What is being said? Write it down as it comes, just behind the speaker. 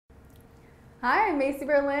Hi, I'm Macy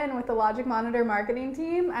Berlin with the LogicMonitor marketing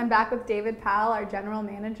team. I'm back with David Powell, our General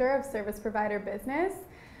Manager of Service Provider Business.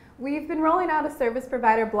 We've been rolling out a service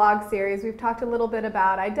provider blog series. We've talked a little bit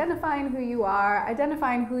about identifying who you are,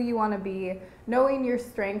 identifying who you want to be, knowing your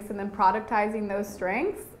strengths, and then productizing those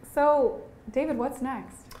strengths. So, David, what's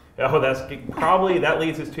next? Oh, that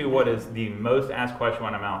leads us to what is the most asked question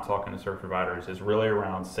when I'm out talking to service providers is really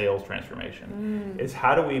around sales transformation. Is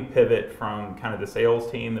how do we pivot from kind of the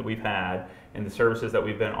sales team that we've had and the services that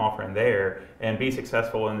we've been offering there and be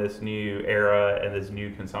successful in this new era and this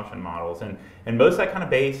new consumption models. And most of that kind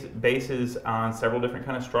of bases on several different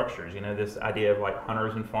kind of structures, this idea of like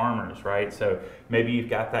hunters and farmers, right? So maybe you've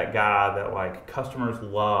got that guy that like customers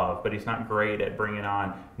love, but he's not great at bringing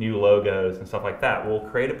on new logos and stuff like that. We'll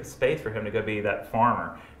create a space for him to go be that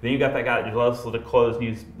farmer. Then you've got that guy that loves to close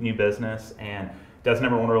new business and doesn't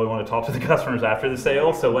ever really want to talk to the customers after the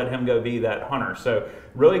sale, so let him go be that hunter. So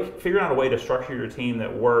really figuring out a way to structure your team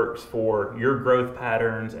that works for your growth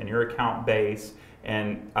patterns and your account base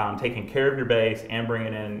and taking care of your base and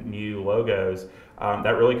bringing in new logos,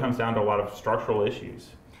 that really comes down to a lot of structural issues.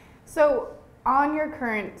 So on your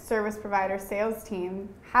current service provider sales team,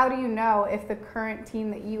 how do you know if the current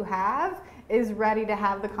team that you have is ready to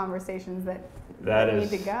have the conversations that need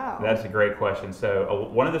to go? That's a great question. So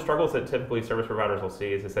one of the struggles that typically service providers will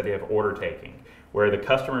see is this idea of order taking, where the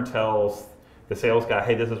customer tells the sales guy,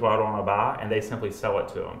 hey, this is what I want to buy, and they simply sell it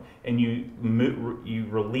to them. And you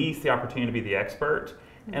release the opportunity to be the expert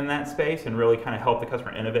in that space and really kind of help the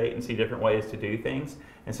customer innovate and see different ways to do things.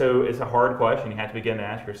 And so it's a hard question. You have to begin to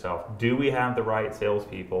ask yourself, do we have the right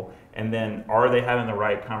salespeople? And then are they having the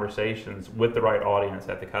right conversations with the right audience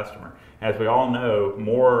at the customer? As we all know,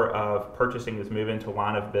 more of purchasing is moving to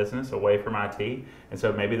line of business away from IT. And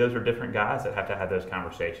so maybe those are different guys that have to have those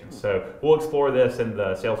conversations. So we'll explore this in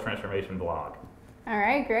the sales transformation blog. All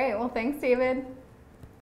right, great. Well, thanks, David.